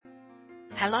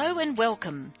Hello and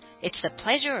welcome. It's the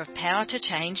pleasure of Power to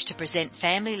Change to present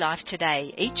Family Life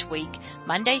Today each week,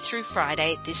 Monday through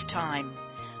Friday at this time.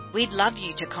 We'd love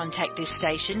you to contact this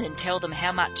station and tell them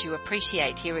how much you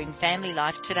appreciate hearing Family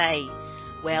Life Today.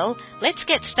 Well, let's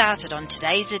get started on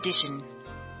today's edition.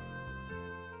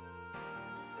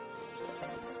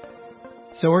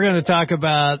 So we're going to talk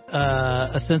about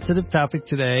a sensitive topic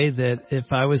today that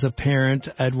if I was a parent,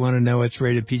 I'd want to know it's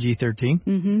rated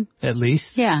PG-13, at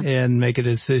least. Yeah. And make a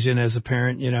decision as a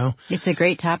parent, you know. It's a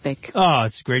great topic. Oh,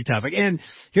 it's a great topic. And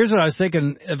here's what I was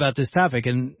thinking about this topic,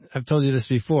 and I've told you this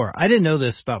before. I didn't know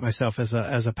this about myself as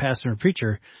a pastor and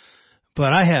preacher,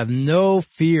 but I have no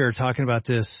fear talking about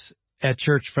this at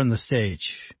church from the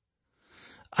stage.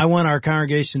 I want our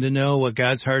congregation to know what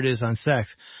God's heart is on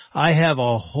sex. I have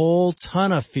a whole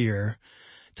ton of fear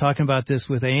talking about this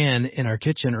with Ann in our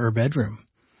kitchen or bedroom.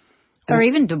 Or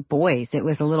even to boys. It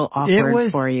was a little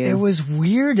awkward for you. It was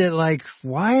weird.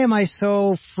 Why am I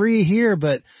so free here?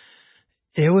 But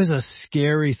it was a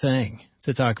scary thing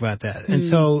to talk about that. And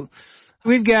so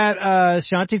we've got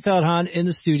Shaunti Feldhahn in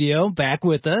the studio back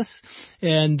with us,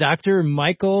 and Dr.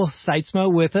 Michael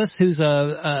Systma with us, who's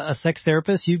a sex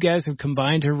therapist. You guys have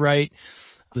combined to write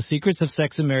The Secrets of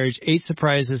Sex and Marriage, 8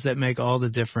 Surprises That Make All the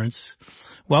Difference.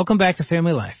 Welcome back to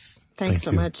Family Life. Thanks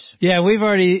so much. Yeah, we've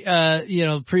already,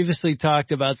 previously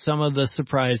talked about some of the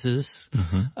surprises.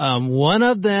 One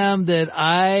of them that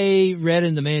I read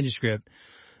in the manuscript,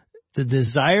 the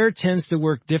desire tends to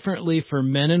work differently for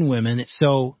men and women.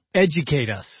 So educate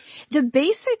us. The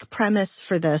basic premise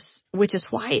for this, which is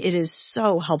why it is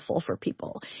so helpful for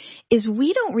people, is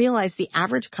we don't realize the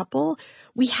average couple,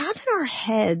 we have in our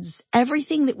heads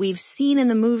everything that we've seen in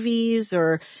the movies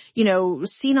or,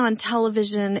 seen on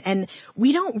television, and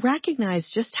we don't recognize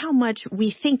just how much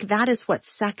we think that is what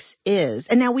sex is.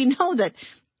 And now we know that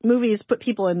movies put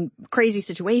people in crazy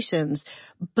situations,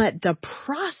 but the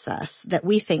process that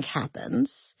we think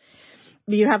happens,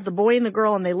 you have the boy and the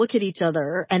girl and they look at each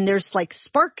other and there's like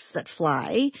sparks that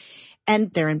fly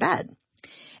and they're in bed.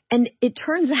 And it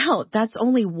turns out that's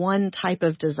only one type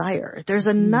of desire. There's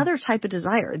another type of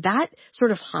desire. That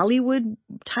sort of Hollywood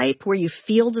type where you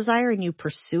feel desire and you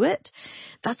pursue it,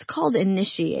 that's called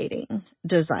initiating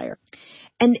desire.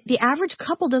 And the average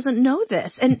couple doesn't know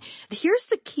this. And here's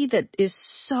the key that is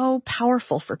so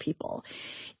powerful for people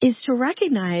is to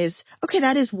recognize, okay,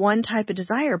 that is one type of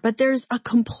desire, but there's a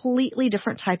completely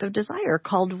different type of desire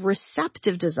called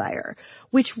receptive desire,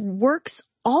 which works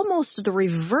almost the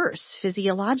reverse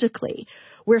physiologically,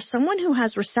 where someone who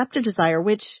has receptive desire,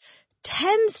 which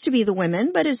tends to be the women,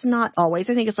 but is not always.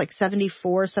 I think it's like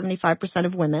 75%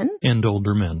 of women. And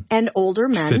older men.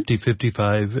 50,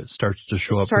 55, it starts to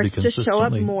show up pretty consistently. Starts to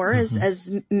show up more as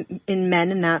in men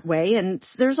in that way. And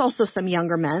there's also some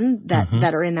younger men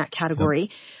that are in that category. Yep.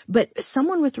 But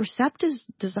someone with receptive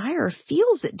desire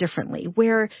feels it differently,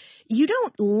 where you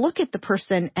don't look at the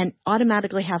person and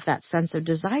automatically have that sense of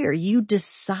desire. You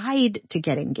decide to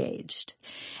get engaged.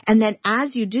 And then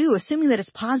as you do, assuming that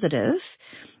it's positive,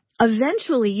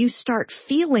 eventually you start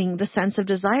feeling the sense of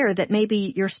desire that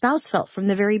maybe your spouse felt from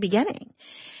the very beginning.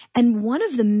 And one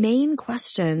of the main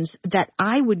questions that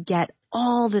I would get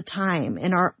all the time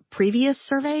in our previous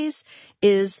surveys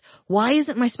is, why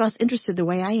isn't my spouse interested the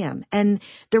way I am? And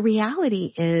the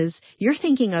reality is you're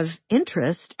thinking of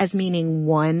interest as meaning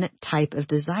one type of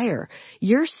desire.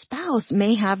 Your spouse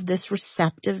may have this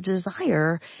receptive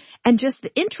desire, and just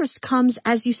the interest comes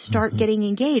as you start getting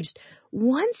engaged.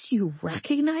 Once you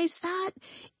recognize that,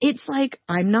 it's like,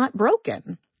 I'm not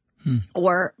broken.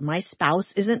 Or my spouse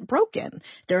isn't broken.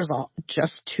 There's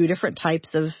just 2 different types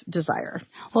of desire.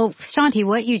 Well, Shaunti,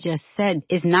 what you just said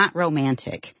is not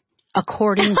romantic,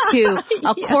 according to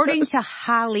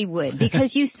Hollywood,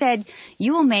 because you said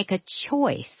you will make a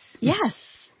choice. Yes.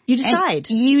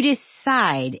 You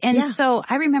decide. And so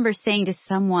I remember saying to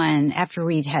someone after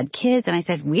we'd had kids, and I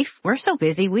said, we're so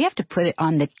busy, we have to put it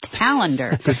on the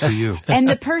calendar. Good for you. And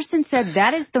the person said,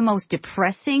 that is the most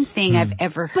depressing thing I've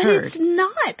ever heard. But it's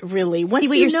not really. Once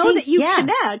you know that you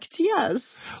connect, yes.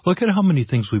 Look at how many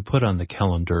things we put on the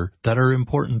calendar that are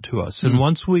important to us. And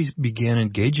once we begin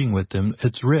engaging with them,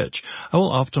 it's rich. I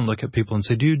will often look at people and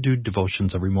say, do you do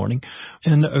devotions every morning?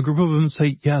 And a group of them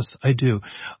say, yes, I do.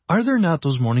 Are there not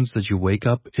those mornings that you wake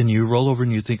up and you roll over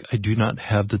and you think, I do not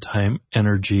have the time,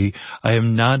 energy, I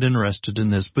am not interested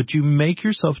in this, but you make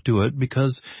yourself do it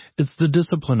because it's the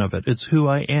discipline of it. It's who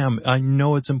I am. I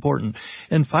know it's important.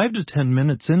 And 5 to 10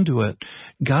 minutes into it,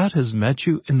 God has met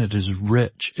you and it is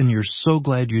rich and you're so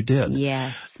glad you did.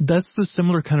 Yes. That's the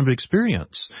similar kind of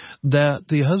experience that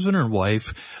the husband or wife,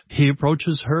 he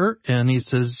approaches her and he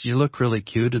says, you look really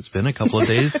cute. It's been a couple of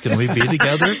days. Can we be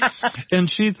together? And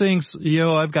she thinks,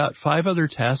 I've got 5 other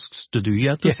tasks to do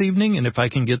yet this evening. And if I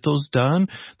can get those done,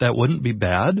 that wouldn't be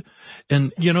bad.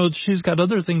 And, she's got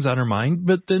other things on her mind,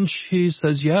 but then she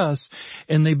says yes.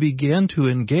 And they begin to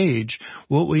engage.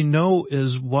 What we know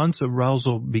is once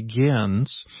arousal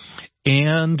begins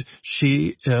and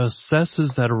she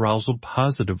assesses that arousal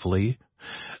positively,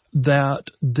 that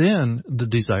then the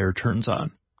desire turns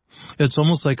on. It's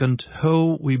almost like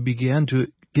until we began to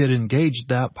get engaged,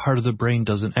 that part of the brain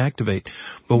doesn't activate.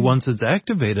 But once it's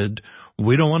activated,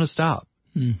 we don't want to stop.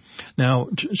 Now,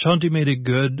 Shaunti made a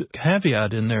good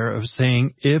caveat in there of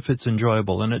saying if it's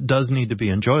enjoyable, and it does need to be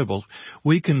enjoyable,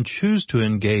 we can choose to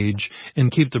engage and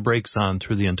keep the brakes on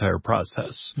through the entire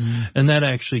process. And that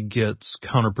actually gets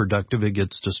counterproductive. It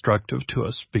gets destructive to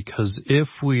us because if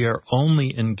we are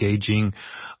only engaging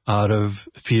out of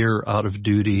fear, out of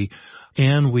duty,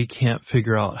 and we can't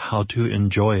figure out how to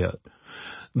enjoy it,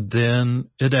 then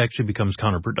it actually becomes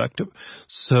counterproductive.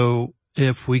 So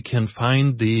if we can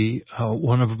find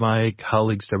one of my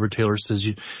colleagues, Deborah Taylor, says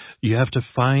you have to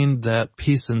find that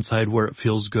piece inside where it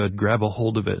feels good, grab a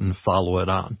hold of it and follow it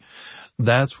on.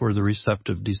 That's where the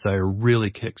receptive desire really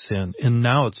kicks in. And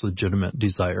now it's legitimate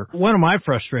desire. One of my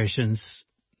frustrations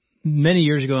many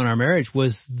years ago in our marriage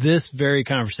was this very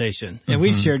conversation. And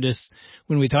we've shared this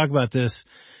when we talk about this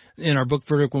in our book,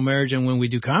 Vertical Marriage, and when we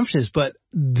do conferences. But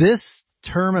this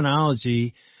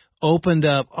terminology opened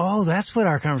up, that's what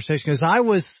our conversation, because I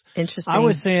was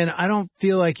saying, I don't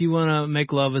feel like you want to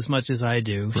make love as much as I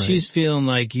do. Right. She's feeling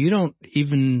like you don't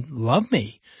even love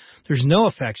me. There's no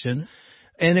affection.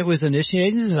 And it was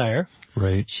initiating desire.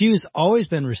 Right. She was always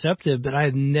been receptive, but I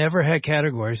had never had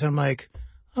categories. I'm like,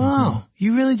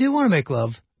 you really do want to make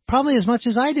love, probably as much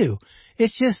as I do.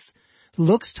 It's just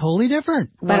looks totally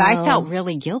different. But I felt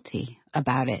really guilty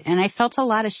about it, and I felt a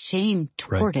lot of shame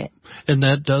toward it. And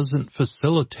that doesn't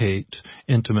facilitate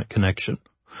intimate connection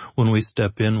when we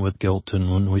step in with guilt and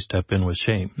when we step in with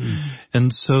shame.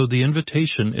 And so the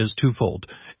invitation is twofold.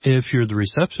 If you're the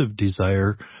receptive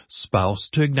desire spouse,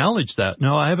 to acknowledge that.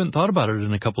 No, I haven't thought about it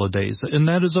in a couple of days, and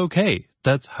that is okay.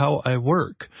 That's how I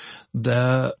work,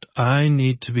 that I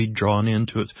need to be drawn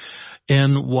into it.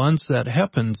 And once that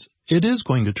happens, it is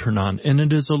going to turn on, and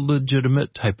it is a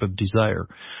legitimate type of desire.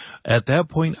 At that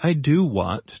point, I do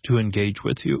want to engage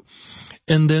with you.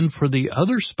 And then for the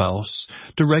other spouse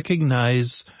to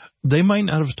recognize they might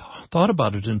not have thought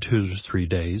about it in 2 to 3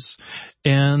 days,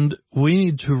 and we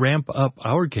need to ramp up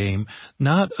our game,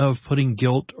 not of putting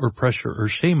guilt or pressure or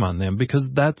shame on them, because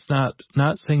that's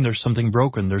not saying there's something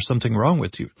broken, there's something wrong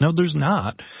with you. No, there's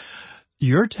not.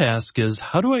 Your task is,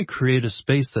 how do I create a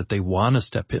space that they want to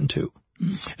step into?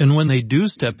 And when they do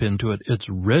step into it, it's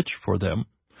rich for them.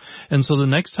 And so the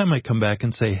next time I come back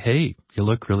and say, hey, you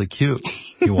look really cute.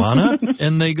 You wanna?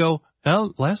 And they go,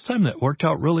 well, last time that worked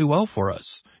out really well for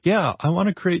us. Yeah, I want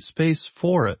to create space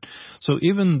for it. So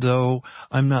even though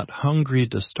I'm not hungry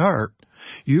to start,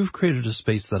 you've created a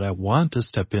space that I want to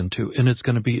step into, and it's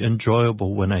going to be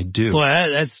enjoyable when I do.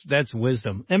 Well, that's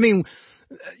wisdom. I mean,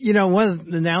 one of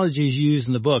the analogies you use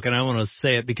in the book, and I want to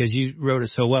say it because you wrote it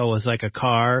so well, was like a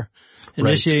car.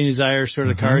 Initiating desire, sort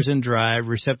of the car's in drive.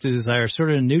 Receptive desire, sort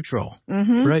of in neutral.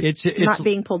 Right. It's not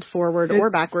being pulled forward or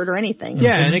backward or anything.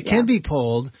 Yeah, and it can be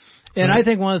pulled. And I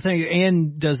think one of the things,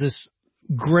 Anne does this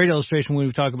great illustration when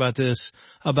we talk about this,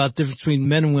 about the difference between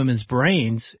men and women's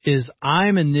brains, is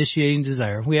I'm initiating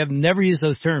desire. We have never used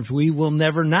those terms. We will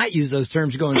never not use those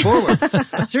terms going forward.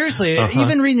 Seriously,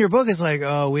 even reading your book is like,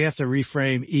 we have to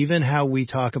reframe even how we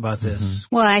talk about this.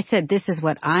 Well, I said, this is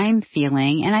what I'm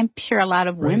feeling, and I'm sure a lot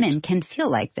of women can feel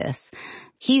like this.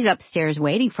 He's upstairs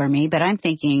waiting for me, but I'm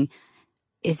thinking,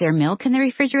 is there milk in the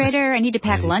refrigerator? I need to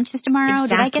pack lunches tomorrow.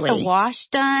 Exactly. Did I get the wash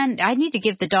done? I need to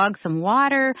give the dog some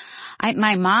water.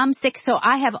 My mom's sick, so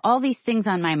I have all these things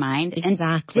on my mind.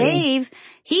 Exactly. And Dave,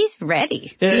 he's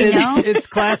ready. It's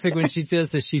classic when she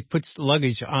does this. She puts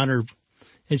luggage on her,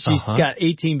 and she's got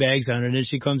 18 bags on her, and then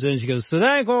she comes in and she goes, so then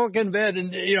I go in bed,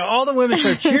 and all the women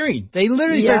start cheering. They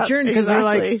literally start cheering because they're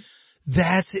like,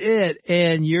 that's it.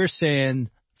 And you're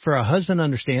saying, for a husband to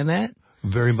understand that?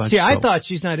 Very much. See, I thought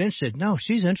she's not interested. No,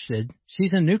 she's interested.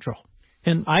 She's in neutral.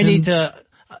 And I need to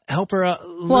help her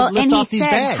well, lift and off he these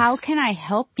said, bags. how can I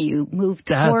help you move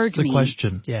toward That's the me?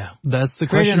 question. Yeah. That's the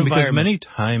Create an question, because environment. many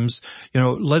times,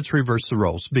 let's reverse the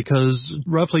roles, because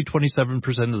roughly 27%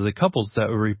 of the couples that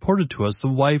were reported to us, the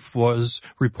wife was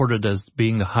reported as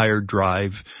being the higher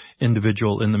drive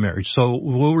individual in the marriage. So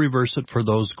we'll reverse it for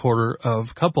those quarter of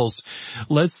couples.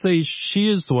 Let's say she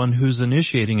is the one who's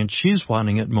initiating and she's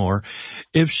wanting it more.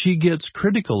 If she gets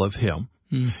critical of him,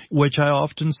 which I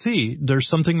often see, there's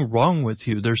something wrong with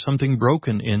you. There's something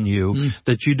broken in you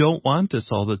that you don't want this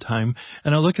all the time.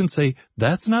 And I look and say,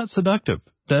 that's not seductive.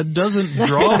 That doesn't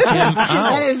draw him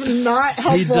out. That is not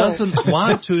helpful. He doesn't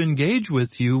want to engage with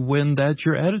you when that's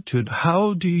your attitude.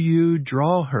 How do you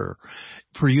draw her?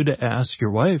 For you to ask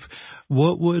your wife,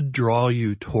 what would draw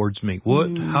you towards me?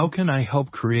 How can I help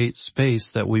create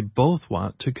space that we both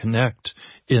want to connect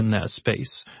in that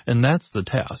space? And that's the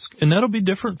task. And that'll be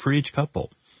different for each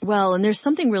couple. Well, and there's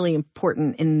something really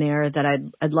important in there that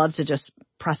I'd love to just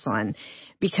press on,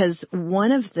 because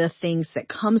one of the things that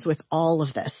comes with all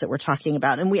of this that we're talking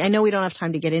about, and I know we don't have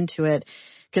time to get into it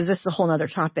because this is a whole other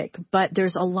topic, but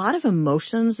there's a lot of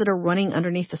emotions that are running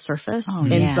underneath the surface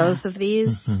in both of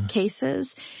these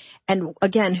cases. And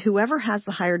again, whoever has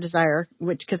the higher desire,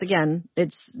 because again,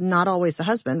 it's not always the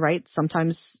husband, right?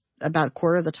 Sometimes about a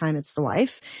quarter of the time it's the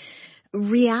wife.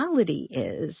 Reality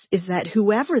is that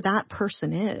whoever that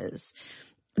person is,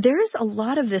 there's a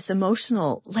lot of this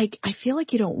emotional, like, I feel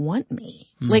like you don't want me.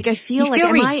 Like, I feel like,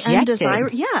 am I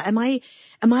undesirable? Yeah.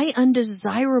 Am I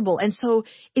undesirable? And so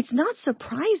it's not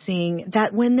surprising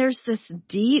that when there's this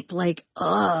deep, like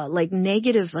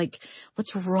negative, like,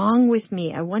 what's wrong with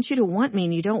me? I want you to want me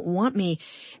and you don't want me.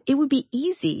 It would be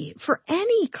easy for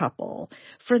any couple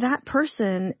for that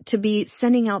person to be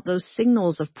sending out those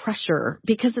signals of pressure,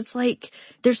 because it's like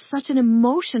there's such an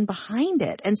emotion behind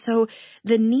it. And so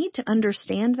the need to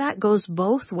understand that goes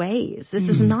both ways. This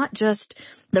is not just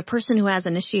the person who has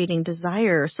initiating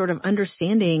desire sort of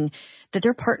understanding that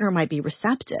their partner might be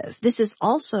receptive. This is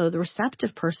also the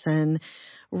receptive person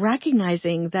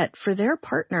recognizing that for their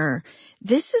partner,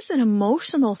 this is an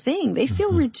emotional thing. They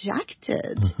feel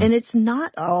rejected. And it's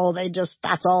not,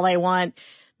 that's all they want.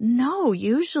 No,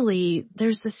 usually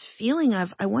there's this feeling of,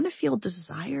 I want to feel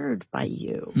desired by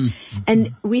you.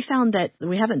 And we found that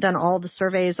we haven't done all the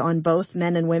surveys on both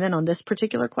men and women on this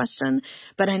particular question,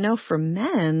 but I know for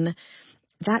men,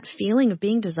 that feeling of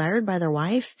being desired by their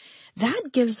wife, that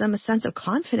gives them a sense of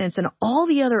confidence in all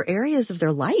the other areas of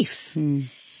their life. And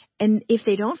if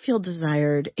they don't feel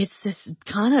desired, it's this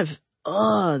kind of,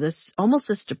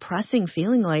 this depressing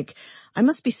feeling like, I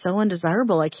must be so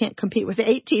undesirable. I can't compete with the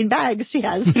 18 bags she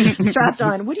has strapped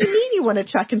on. What do you mean you want to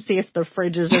check and see if the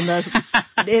fridge is in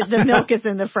the milk is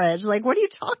in the fridge? Like, what are you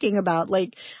talking about?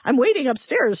 Like, I'm waiting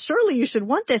upstairs. Surely you should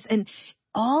want this. And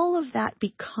all of that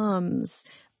becomes,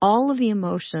 all of the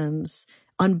emotions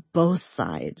on both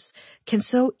sides can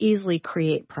so easily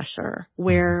create pressure,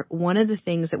 where one of the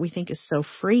things that we think is so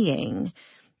freeing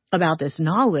about this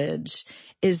knowledge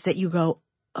is that you go,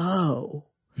 oh,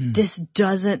 this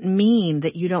doesn't mean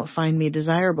that you don't find me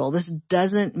desirable. This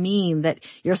doesn't mean that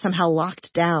you're somehow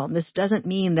locked down. This doesn't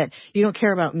mean that you don't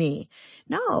care about me.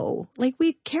 No, like,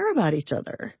 we care about each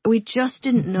other. We just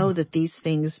didn't know that these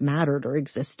things mattered or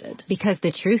existed. Because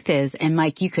the truth is, and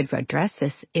Mike, you could address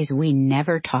this, is we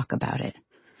never talk about it.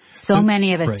 So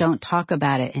many of us don't talk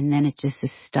about it, and then it just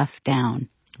is stuffed down.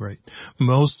 Right.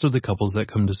 Most of the couples that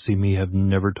come to see me have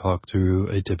never talked through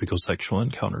a typical sexual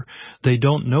encounter. They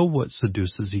don't know what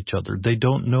seduces each other. They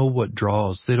don't know what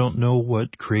draws. They don't know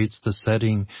what creates the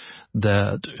setting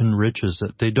that enriches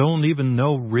it. They don't even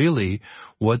know really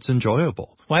what's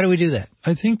enjoyable. Why do we do that?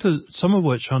 I think that some of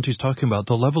what Shaunti's talking about,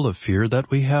 the level of fear that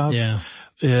we have. Yeah.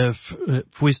 If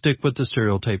we stick with the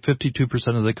stereotype, 52%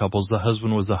 of the couples, the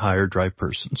husband was a higher drive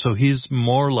person. So he's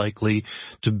more likely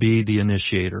to be the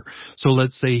initiator. So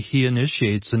let's say he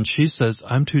initiates and she says,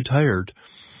 I'm too tired.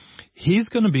 He's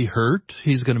going to be hurt.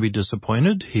 He's going to be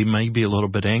disappointed. He might be a little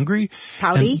bit angry.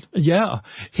 Pouty? Yeah.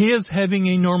 He is having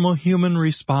a normal human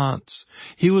response.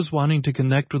 He was wanting to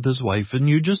connect with his wife, and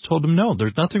you just told him no.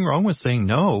 There's nothing wrong with saying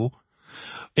no.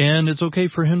 And it's okay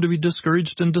for him to be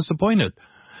discouraged and disappointed.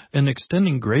 And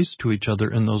extending grace to each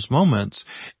other in those moments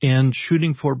and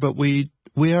shooting for, but we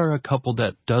are a couple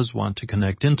that does want to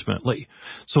connect intimately.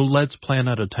 So let's plan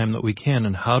out a time that we can.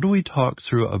 And how do we talk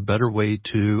through a better way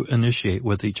to initiate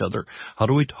with each other? How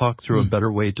do we talk through a better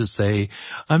way to say,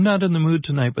 I'm not in the mood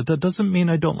tonight, but that doesn't mean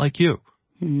I don't like you.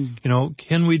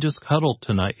 Can we just cuddle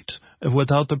tonight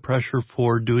without the pressure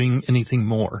for doing anything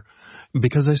more?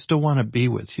 Because I still want to be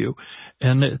with you.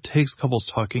 And it takes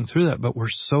couples talking through that, but we're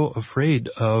so afraid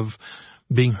of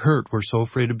being hurt. We're so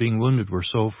afraid of being wounded. We're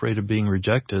so afraid of being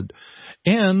rejected.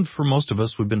 And for most of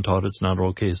us, we've been taught it's not an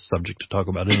okay subject to talk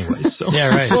about anyway. So. Yeah,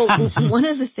 right. Well, one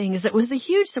of the things that was a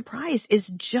huge surprise is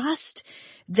just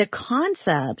the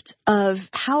concept of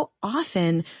how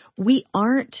often we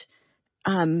aren't,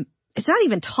 it's not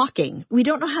even talking. We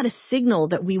don't know how to signal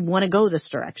that we want to go this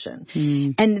direction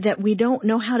and that we don't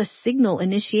know how to signal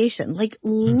initiation. Like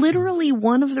literally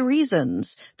one of the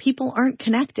reasons people aren't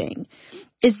connecting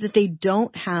is that they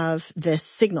don't have this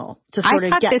signal to sort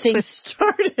of get things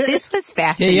started. This was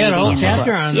fascinating. Yeah, you had a whole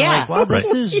chapter on it. Yeah. Like, wow, this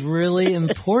is really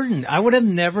important. I would have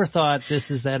never thought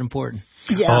this is that important.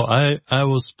 Yeah. Oh, I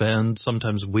will spend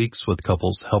sometimes weeks with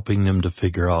couples helping them to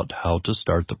figure out how to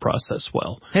start the process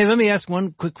well. Hey, let me ask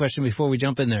one quick question before we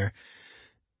jump in there.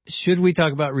 Should we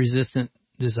talk about resistant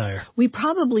desire? We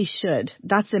probably should.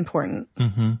 That's important.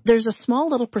 Mm-hmm. There's a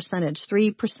small little percentage,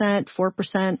 3%,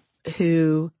 4%,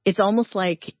 who it's almost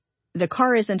like the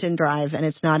car isn't in drive and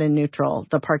it's not in neutral.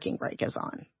 The parking brake is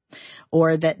on,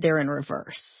 or that they're in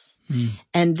reverse.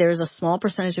 And there's a small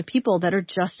percentage of people that are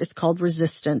just, it's called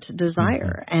resistant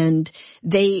desire. And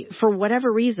they, for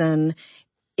whatever reason,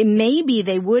 maybe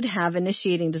they would have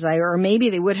initiating desire, or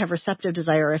maybe they would have receptive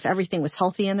desire if everything was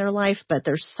healthy in their life, but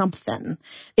there's something.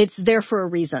 It's there for a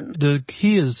reason. The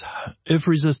key is if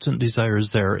resistant desire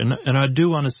is there, and I do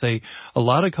want to say a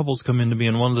lot of couples come into me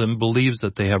and one of them believes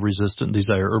that they have resistant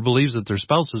desire or believes that their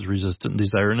spouse is resistant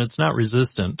desire, and it's not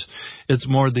resistant. It's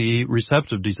more the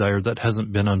receptive desire that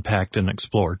hasn't been unpacked and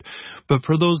explored. But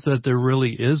for those that there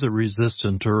really is a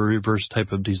resistant or a reverse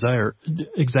type of desire,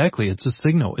 exactly, it's a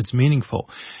signal. It's meaningful.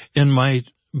 And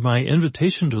my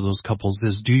invitation to those couples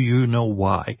is, do you know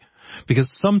why?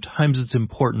 Because sometimes it's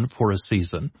important for a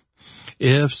season.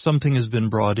 If something has been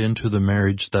brought into the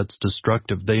marriage that's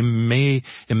destructive, it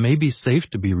may be safe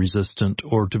to be resistant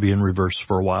or to be in reverse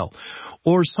for a while.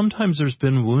 Or sometimes there's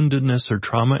been woundedness or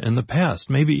trauma in the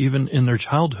past, maybe even in their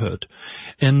childhood.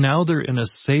 And now they're in a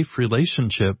safe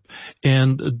relationship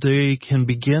and they can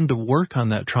begin to work on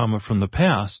that trauma from the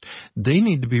past. They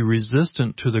need to be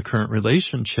resistant to the current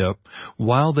relationship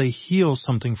while they heal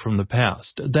something from the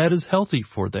past. That is healthy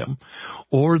for them.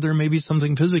 Or there may be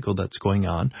something physical that's going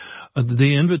on.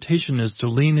 The invitation is to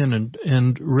lean in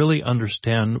and really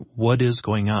understand what is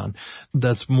going on.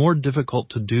 That's more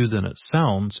difficult to do than it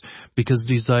sounds because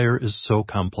desire is so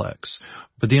complex.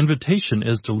 But the invitation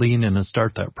is to lean in and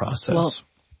start that process. Well,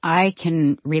 I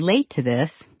can relate to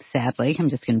this, sadly. I'm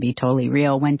just going to be totally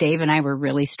real. When Dave and I were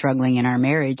really struggling in our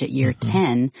marriage at year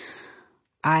 10,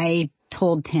 I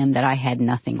told him that I had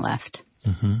nothing left.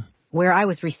 Where I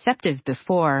was receptive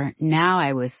before, now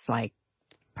I was like,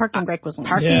 Parking brake was on.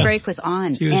 Parking brake was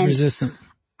on. She was and resistant.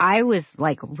 I was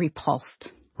like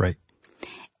repulsed. Right.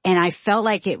 And I felt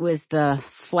like it was the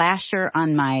flasher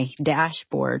on my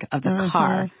dashboard of the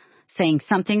car saying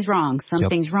something's wrong,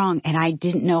 something's wrong. And I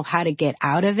didn't know how to get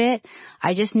out of it.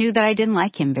 I just knew that I didn't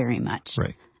like him very much.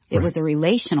 Right. It was a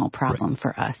relational problem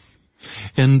for us.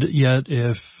 And yet,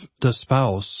 if the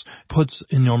spouse puts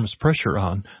enormous pressure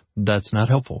on, that's not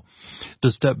helpful.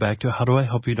 To step back to how do I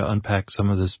help you to unpack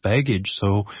some of this baggage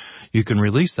so you can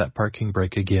release that parking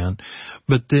brake again.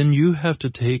 But then you have to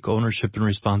take ownership and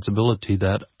responsibility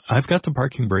that I've got the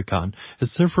parking brake on.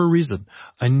 It's there for a reason.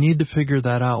 I need to figure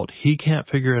that out. He can't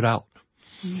figure it out.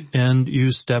 And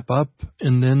you step up,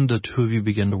 and then the two of you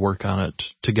begin to work on it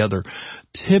together.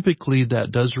 Typically,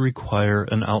 that does require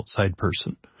an outside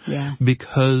person. Yeah.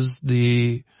 Because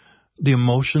the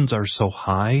emotions are so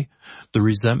high, the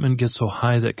resentment gets so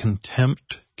high that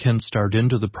contempt can start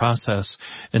into the process,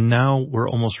 and now we're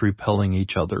almost repelling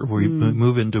each other. We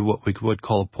move into what we would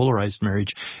call a polarized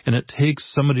marriage, and it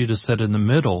takes somebody to sit in the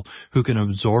middle who can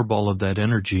absorb all of that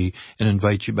energy and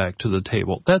invite you back to the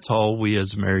table. That's all we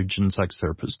as marriage and sex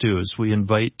therapists do, is we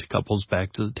invite couples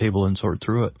back to the table and sort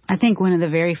through it. I think one of the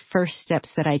very first steps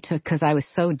that I took, because I was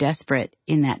so desperate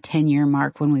in that 10-year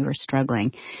mark when we were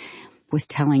struggling, was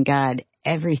telling God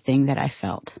everything that I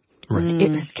felt. Right.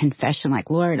 It was confession, like,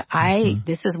 Lord,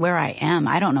 this is where I am.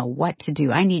 I don't know what to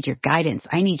do. I need your guidance.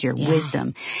 I need your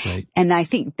wisdom. Right. And I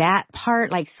think that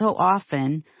part, like so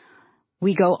often,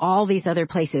 we go all these other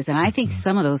places. And I think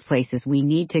some of those places we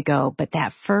need to go. But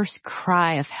that first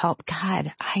cry of help,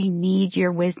 God, I need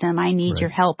your wisdom. I need your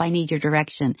help. I need your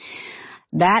direction.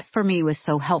 That for me was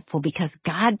so helpful because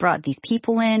God brought these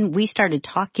people in. We started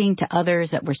talking to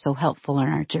others that were so helpful in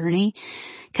our journey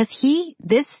because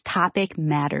this topic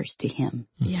matters to him.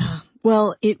 Yeah.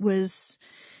 Well, it was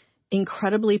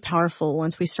incredibly powerful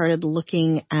once we started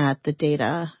looking at the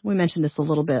data. We mentioned this a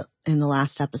little bit in the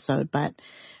last episode, but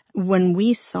when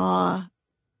we saw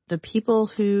the people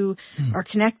who are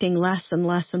connecting less and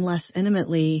less and less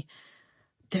intimately,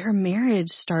 their marriage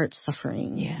starts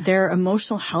suffering. Yeah. Their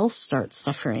emotional health starts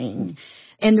suffering.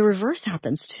 And the reverse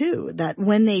happens too, that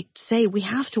when they say, we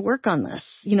have to work on this,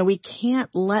 we can't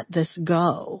let this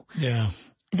go. Yeah.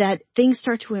 That things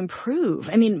start to improve.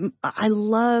 I mean, I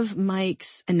love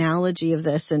Mike's analogy of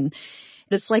this, and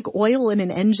it's like oil in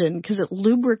an engine because it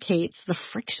lubricates the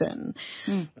friction.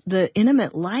 The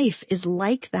intimate life is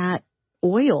like that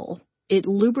oil. It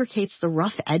lubricates the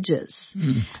rough edges.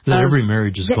 That every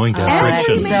marriage is going to have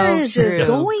friction. Every marriage is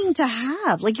going to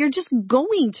have. Like, you're just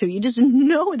going to. You just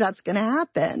know that's going to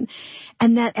happen.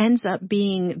 And that ends up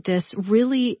being this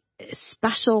really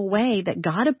special way that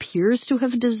God appears to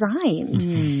have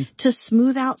designed to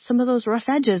smooth out some of those rough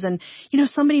edges. And,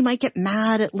 somebody might get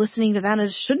mad at listening to that, and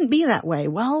it shouldn't be that way.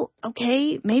 Well,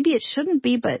 okay, maybe it shouldn't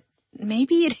be, but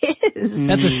maybe it is.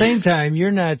 At the same time,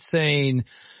 you're not saying,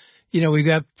 we've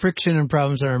got friction and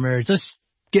problems in our marriage. Let's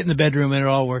get in the bedroom and it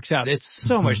all works out. It's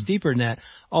so much deeper than that,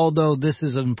 although this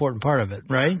is an important part of it,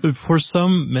 right? For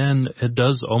some men, it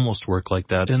does almost work like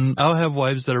that. And I'll have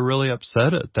wives that are really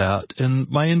upset at that. And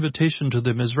my invitation to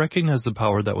them is recognize the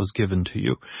power that was given to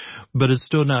you. But it's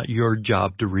still not your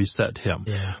job to reset him.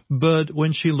 Yeah. But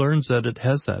when she learns that it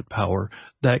has that power,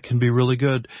 that can be really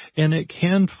good. And it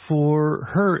can for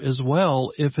her as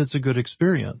well if it's a good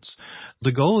experience.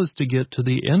 The goal is to get to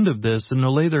the end of this and to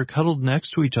lay there cuddled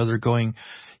next to each other going,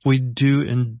 we do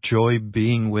enjoy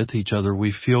being with each other.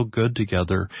 We feel good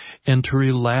together, and to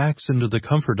relax into the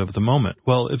comfort of the moment.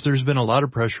 Well, if there's been a lot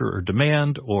of pressure or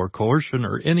demand or coercion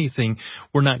or anything,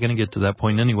 we're not going to get to that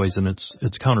point anyways, and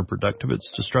it's counterproductive.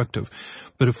 It's destructive.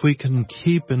 But if we can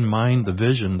keep in mind the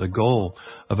vision, the goal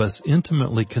of us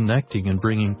intimately connecting and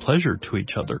bringing pleasure to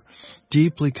each other,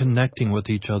 deeply connecting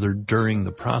with each other during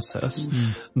the process,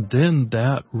 then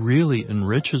that really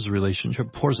enriches the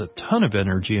relationship, pours a ton of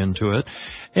energy into it.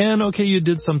 And okay, you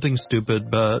did something stupid,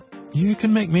 but you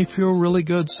can make me feel really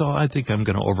good, so I think I'm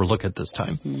going to overlook it this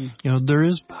time. There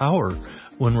is power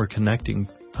when we're connecting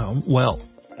well.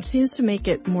 It seems to make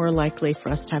it more likely for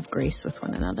us to have grace with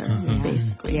one another,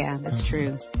 basically. Yeah, that's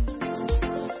true.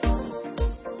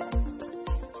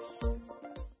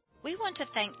 We want to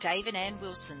thank Dave and Ann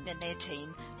Wilson and their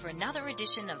team for another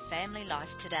edition of Family Life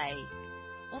Today.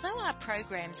 Although our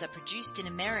programs are produced in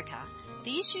America,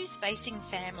 the issues facing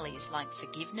families like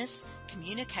forgiveness,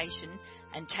 communication,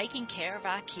 and taking care of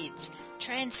our kids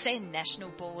transcend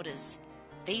national borders.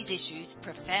 These issues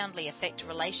profoundly affect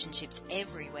relationships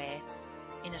everywhere.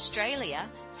 In Australia,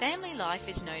 Family Life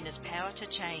is known as Power to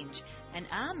Change, and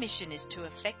our mission is to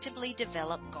effectively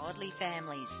develop godly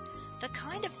families, the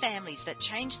kind of families that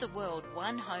change the world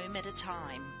one home at a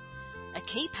time. A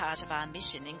key part of our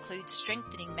mission includes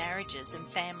strengthening marriages and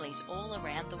families all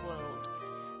around the world.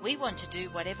 We want to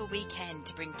do whatever we can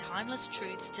to bring timeless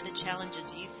truths to the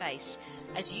challenges you face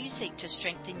as you seek to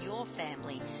strengthen your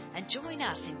family and join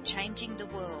us in changing the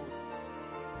world.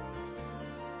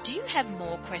 Do you have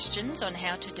more questions on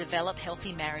how to develop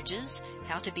healthy marriages,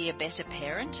 how to be a better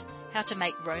parent, how to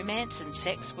make romance and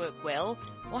sex work well,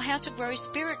 or how to grow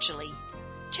spiritually?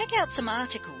 Check out some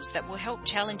articles that will help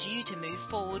challenge you to move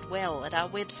forward well at our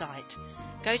website.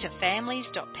 Go to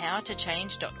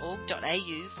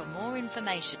families.powertochange.org.au for more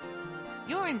information.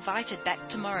 You're invited back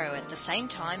tomorrow at the same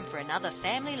time for another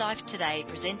Family Life Today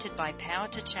presented by Power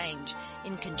to Change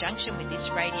in conjunction with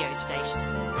this radio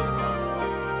station.